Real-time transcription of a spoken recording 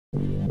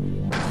There,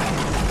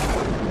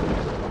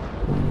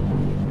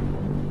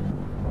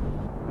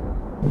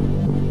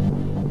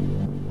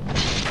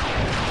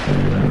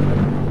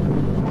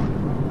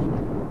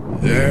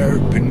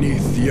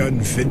 beneath the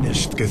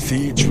unfinished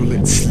cathedral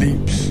it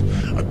sleeps,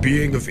 a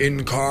being of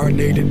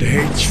incarnated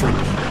hatred,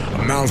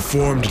 a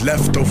malformed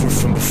leftover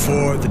from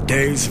before the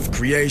days of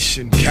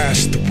creation,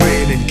 cast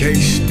away and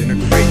encased in a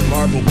great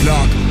marble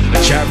block.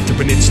 A chapter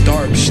in its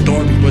dark,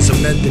 stormy was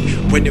amended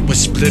when it was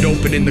split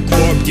open in the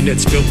quark unit,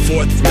 spilled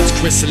forth from its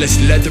chrysalis,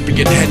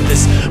 leathery and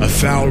headless, a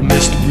foul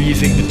mist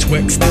breathing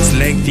betwixt its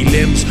lengthy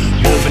limbs,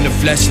 woven of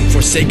flesh and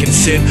forsaken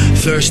sin,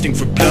 thirsting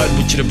for blood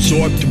which it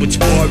absorbed through its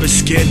porous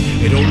skin.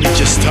 It only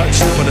just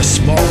touched but a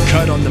small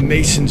cut on the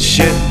mason's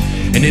shin,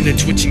 and in a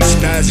twitching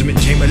spasm it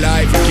came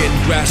alive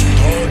again, grasped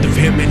hold of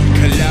him and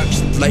he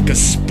collapsed like a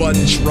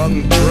sponge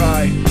wrung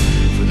dry.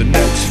 For the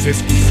next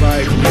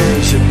 55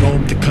 years it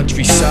roamed the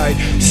countryside,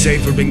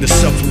 savoring the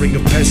suffering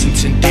of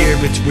peasants and deer.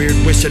 Its weird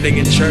whistling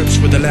and chirps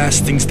were the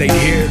last things they'd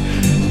hear.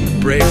 The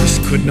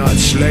bravest could not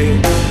slay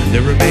it.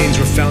 Their remains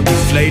were found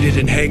deflated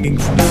and hanging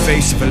from the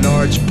face of a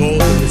large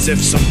boulder, as if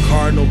some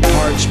carnal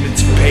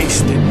parchments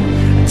pasted.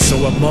 And so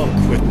a monk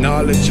with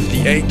knowledge of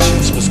the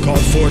ancients was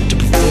called forth to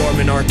perform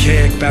an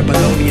archaic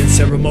Babylonian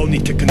ceremony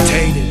to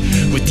contain it.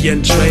 With the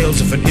entrails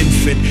of an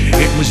infant,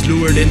 it was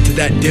lured into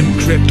that dim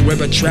crypt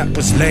where a trap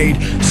was laid.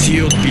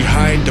 Sealed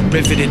behind a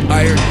riveted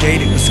iron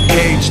gate, it was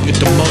caged with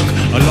the monk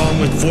along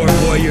with 4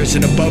 warriors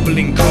in a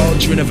bubbling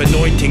cauldron of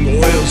anointing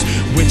oils,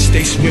 which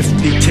they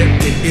swiftly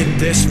tipped, and in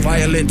this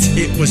violence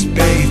it was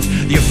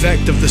bathed, the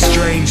effect of the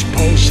strange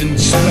potion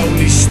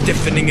slowly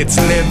stiffening its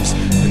limbs.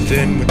 And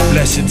then with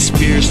blessed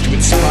spears to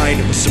its spine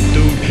it was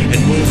subdued and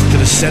moved to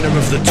the center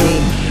of the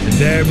tomb. And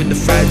there in the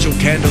fragile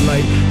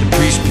candlelight the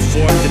priest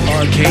performed an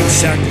arcane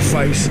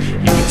sacrifice.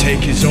 He would take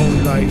his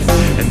own life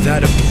and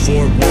that of the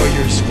 4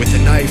 warriors with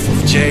a knife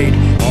of jade,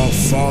 all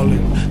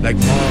fallen like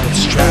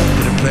moths trapped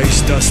in a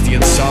place dusty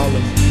and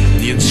solemn.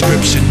 And the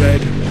inscription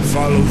read,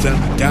 "Follow them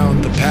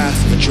down the path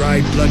of a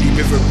dry bloody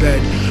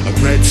riverbed, a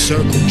red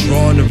circle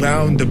drawn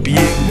around the being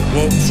that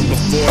woke from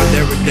before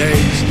there were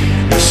days.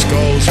 Their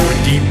skulls were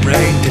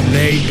deep-brained and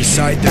laid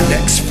beside their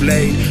necks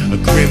flayed, a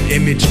grim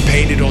image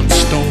painted on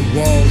stone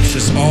walls,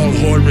 as all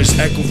horrors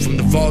echoed from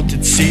the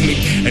vaulted ceiling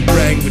and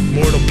rang with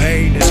mortal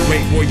pain as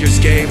great warriors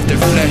gave their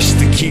flesh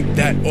to keep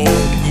that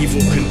old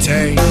evil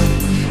contained.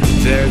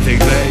 There they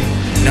lay,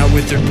 now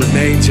withered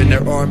remains and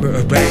their armor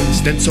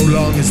arranged, and so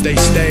long as they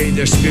stay,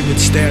 their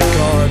spirits stand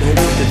guard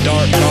over the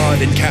dark god,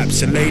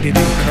 encapsulated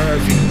in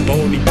curving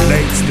bony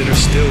plates that are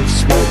still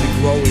slowly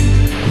growing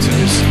to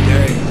this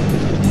day.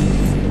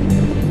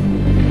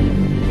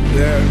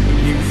 There,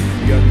 beneath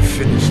the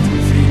unfinished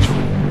cathedral,